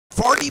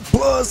40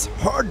 plus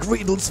hard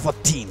riddles for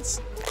teens.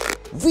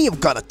 We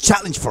have got a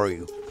challenge for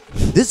you.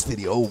 In this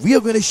video, we are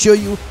going to show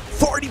you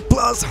 40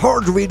 plus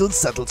hard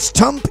riddles that will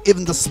stump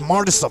even the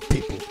smartest of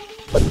people.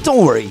 But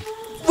don't worry,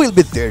 we'll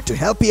be there to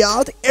help you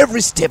out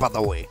every step of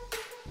the way.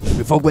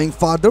 Before going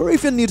further,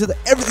 if you're new to the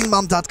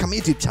EverythingMom.com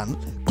YouTube channel,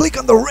 click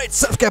on the red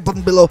subscribe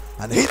button below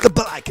and hit the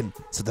bell icon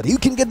so that you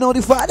can get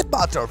notified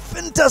about our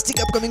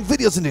fantastic upcoming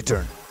videos in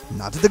return.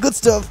 Now to the good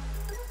stuff.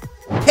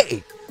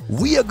 Hey,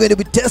 we are going to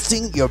be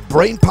testing your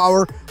brain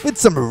power with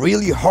some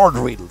really hard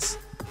riddles.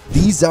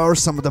 These are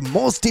some of the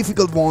most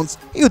difficult ones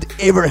you'd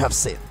ever have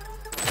seen.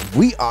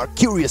 We are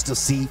curious to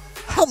see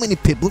how many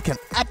people can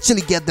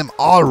actually get them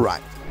all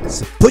right.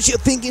 So put your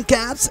thinking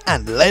caps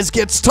and let's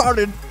get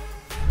started.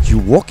 You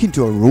walk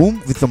into a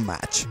room with a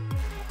match,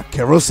 a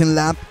kerosene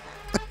lamp,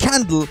 a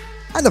candle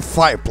and a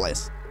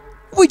fireplace.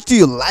 Which do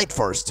you light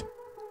first?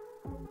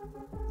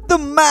 The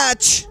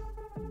match!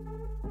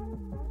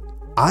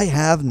 I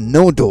have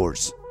no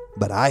doors,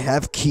 but I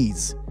have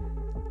keys.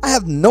 I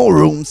have no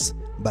rooms,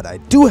 but I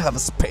do have a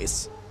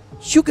space.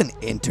 You can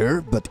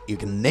enter, but you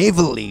can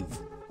never leave.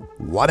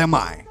 What am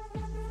I?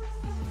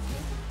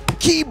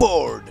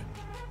 Keyboard!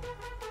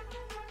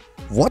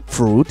 What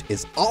fruit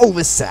is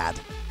always sad?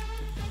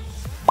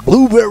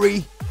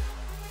 Blueberry.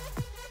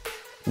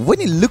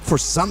 When you look for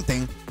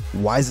something,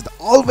 why is it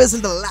always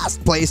in the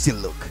last place you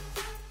look?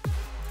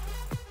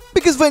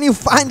 Because when you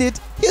find it,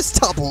 you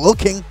stop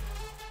looking.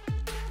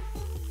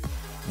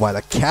 While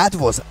a cat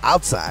was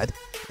outside,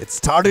 it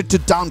started to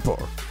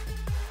downpour.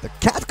 The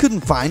cat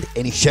couldn't find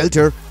any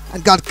shelter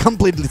and got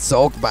completely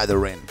soaked by the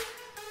rain.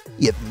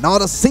 Yet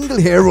not a single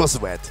hair was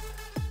wet.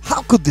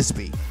 How could this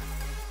be?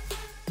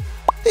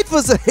 It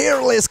was a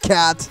hairless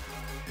cat.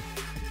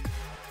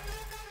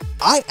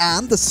 I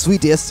am the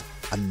sweetest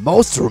and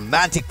most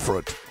romantic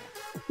fruit.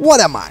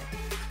 What am I?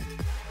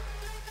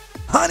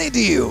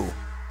 Honeydew.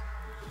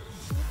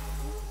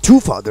 Two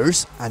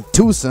fathers and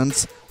two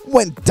sons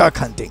went duck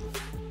hunting.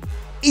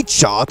 Each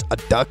shot a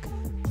duck,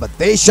 but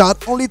they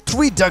shot only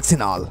 3 ducks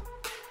in all.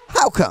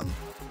 How come?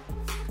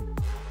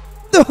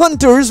 The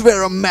hunters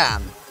were a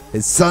man,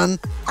 his son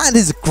and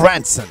his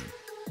grandson.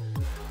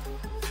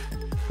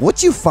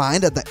 What you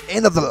find at the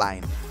end of the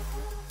line?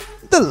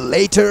 The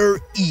letter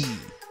E.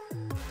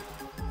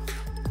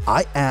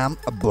 I am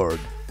a bird.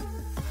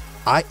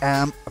 I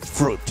am a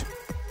fruit.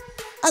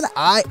 And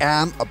I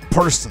am a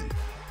person.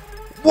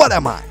 What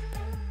am I?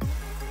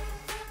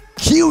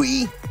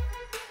 Kiwi.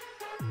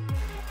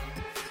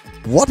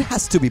 What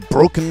has to be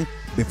broken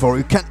before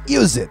you can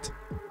use it?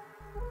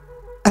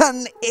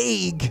 An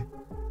egg.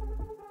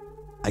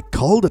 I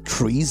call the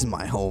trees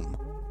my home,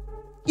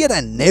 yet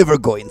I never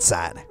go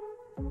inside.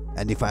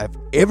 And if I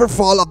ever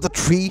fall off the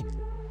tree,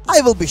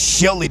 I will be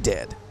surely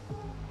dead.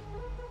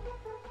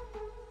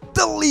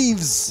 The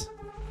leaves.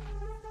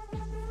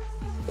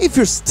 If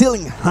you're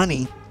stealing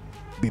honey,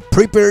 be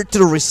prepared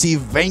to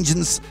receive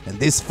vengeance in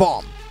this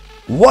form.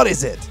 What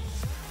is it?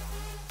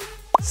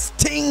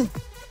 Sting.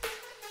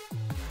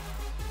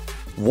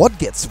 What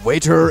gets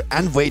wetter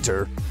and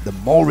wetter the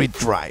more it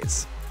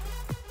dries?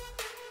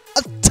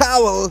 A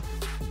towel.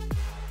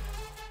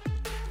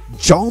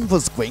 John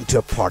was going to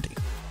a party,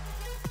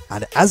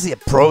 and as he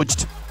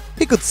approached,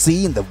 he could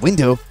see in the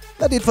window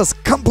that it was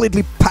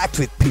completely packed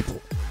with people.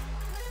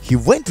 He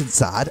went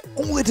inside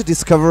only to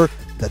discover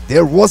that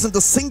there wasn't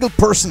a single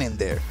person in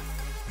there.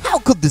 How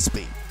could this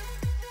be?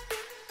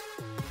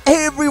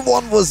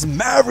 Everyone was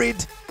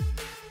married.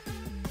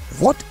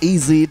 What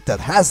is it that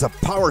has a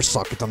power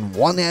socket on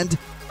one end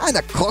and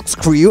a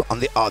corkscrew on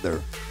the other?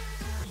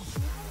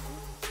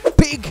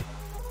 Pig.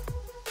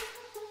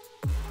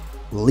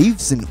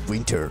 Lives in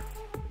winter,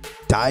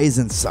 dies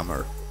in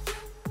summer,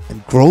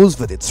 and grows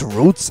with its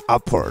roots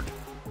upward.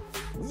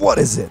 What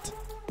is it?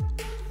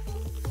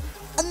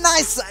 A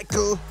nice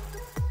cycle.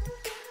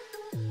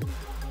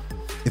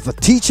 If a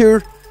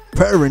teacher,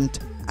 parent,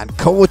 and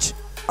coach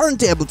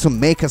aren't able to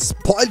make a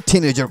spoiled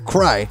teenager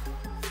cry,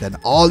 then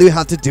all you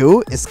have to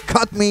do is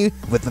cut me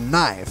with a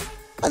knife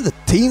and the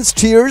teen's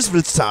tears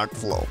will start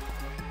flow.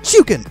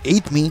 You can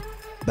eat me,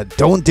 but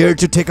don't dare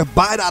to take a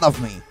bite out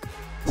of me.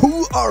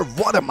 Who or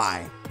what am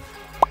I?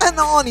 An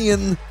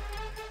onion.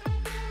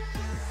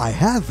 I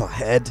have a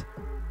head,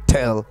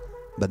 tail,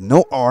 but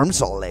no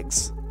arms or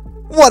legs.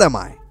 What am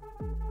I?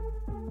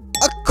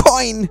 A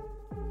coin.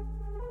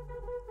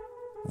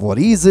 What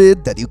is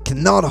it that you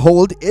cannot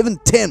hold even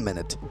 10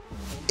 minutes,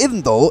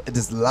 even though it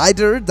is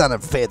lighter than a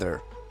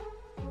feather?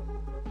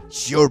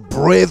 Your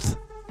breath.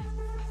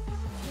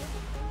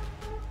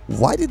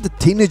 Why did the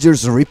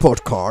teenager's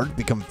report card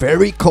become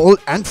very cold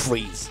and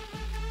freeze?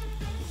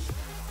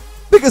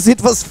 Because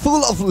it was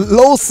full of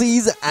low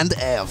C's and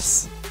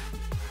F's.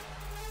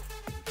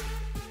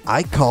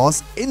 I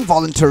cause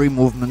involuntary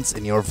movements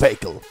in your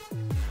vehicle.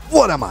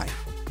 What am I?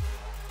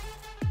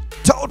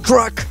 Tow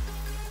truck.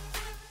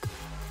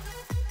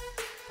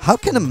 How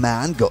can a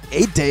man go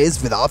 8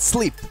 days without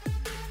sleep?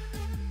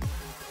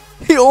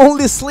 He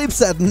only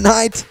sleeps at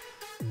night.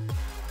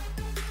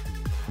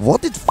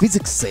 What did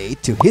physics say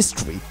to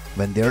history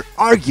when they're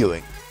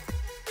arguing?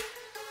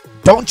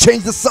 Don't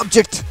change the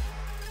subject.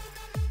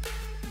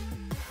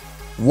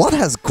 What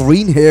has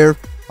green hair,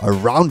 a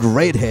round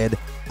red head,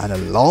 and a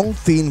long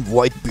thin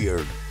white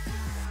beard?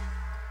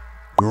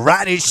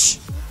 Radish.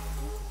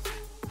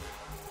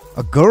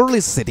 A girl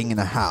is sitting in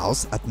a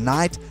house at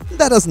night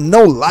that has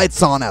no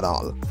lights on at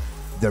all.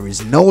 There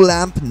is no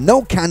lamp,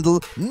 no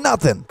candle,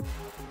 nothing.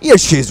 Yet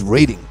she is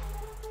reading.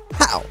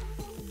 How?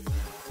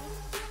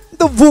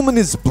 The woman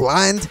is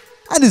blind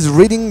and is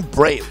reading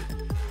Braille.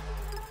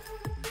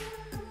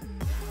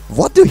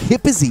 What do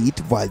hippies eat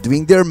while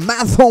doing their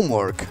math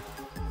homework?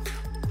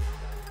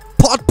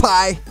 Pot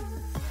pie.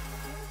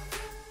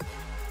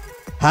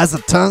 Has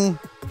a tongue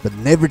but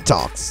never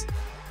talks.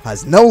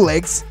 Has no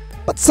legs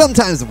but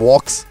sometimes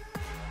walks.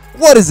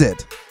 What is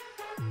it?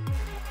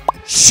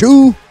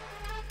 Shoe.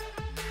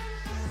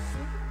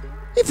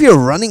 If you're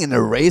running in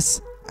a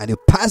race and you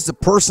pass the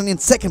person in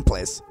second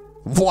place,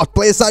 what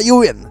place are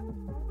you in?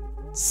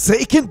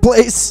 Second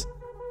place.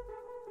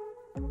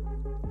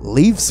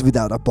 Lives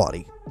without a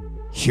body,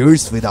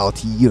 hears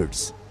without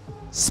ears,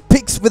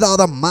 speaks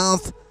without a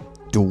mouth,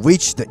 to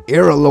which the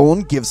air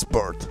alone gives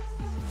birth.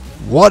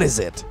 What is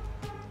it?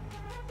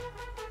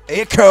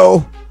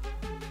 Echo.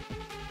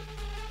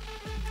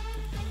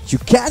 You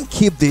can't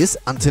keep this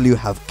until you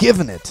have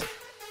given it.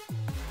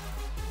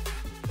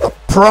 A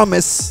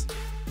promise.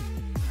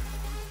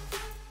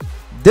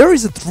 There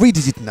is a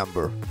 3-digit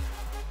number.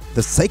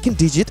 The second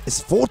digit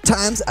is 4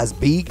 times as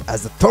big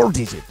as the third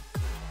digit,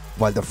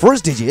 while the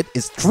first digit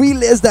is 3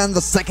 less than the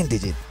second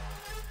digit.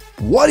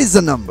 What is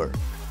the number?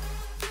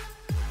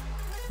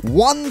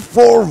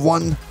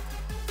 141.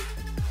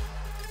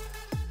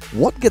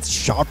 What gets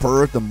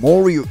sharper the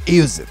more you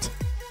use it?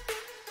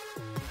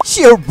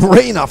 Your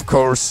brain, of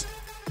course.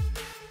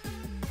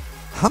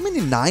 How many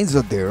 9s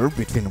are there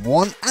between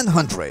 1 and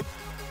 100?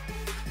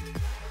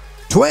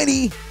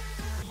 20.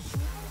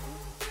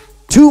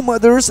 2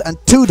 mothers and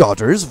 2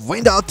 daughters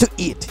went out to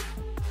eat.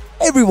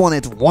 Everyone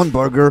ate 1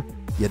 burger,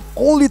 yet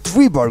only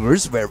 3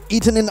 burgers were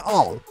eaten in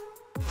all.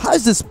 How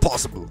is this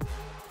possible?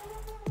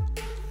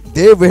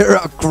 They were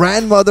a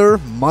grandmother,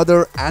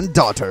 mother, and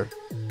daughter.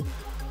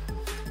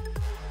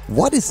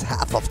 What is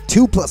half of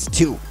 2 plus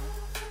 2?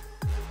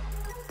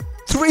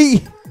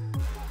 3.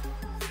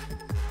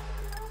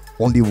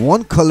 Only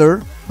 1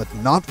 color, but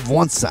not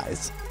 1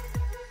 size.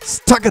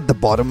 Stuck at the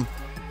bottom,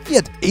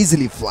 yet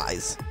easily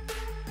flies.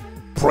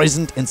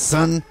 Present in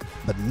sun,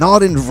 but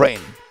not in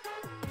rain.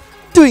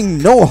 Doing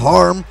no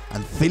harm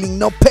and feeling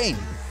no pain.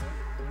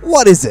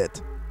 What is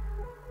it?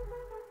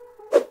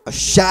 A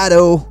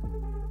shadow.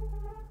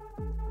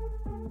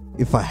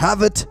 If I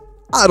have it,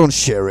 I don't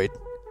share it.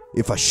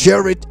 If I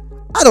share it,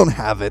 I don't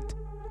have it.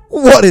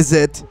 What is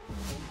it?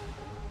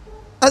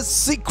 A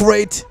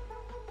secret.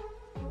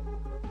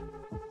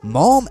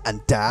 Mom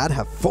and dad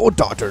have 4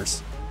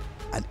 daughters,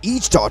 and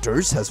each daughter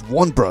has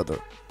 1 brother.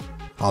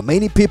 How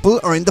many people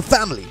are in the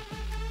family?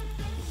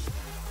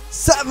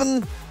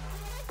 7.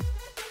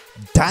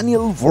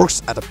 Daniel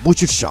works at a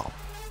butcher shop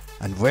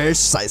and wears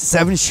size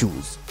 7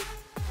 shoes.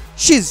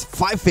 She's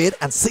 5 feet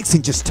and 6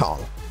 inches tall.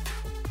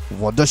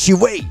 What does she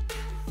weigh?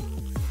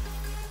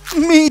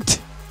 Meat.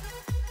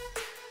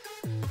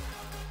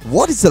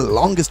 What is the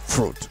longest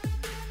fruit?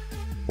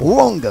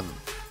 Longan.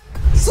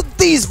 So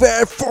these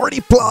were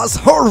 40 plus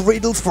hard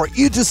riddles for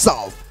you to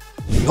solve.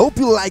 We hope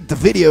you liked the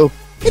video.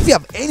 If you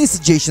have any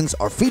suggestions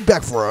or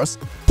feedback for us,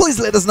 please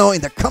let us know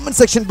in the comment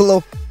section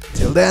below.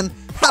 Till then,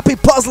 happy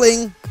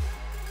puzzling!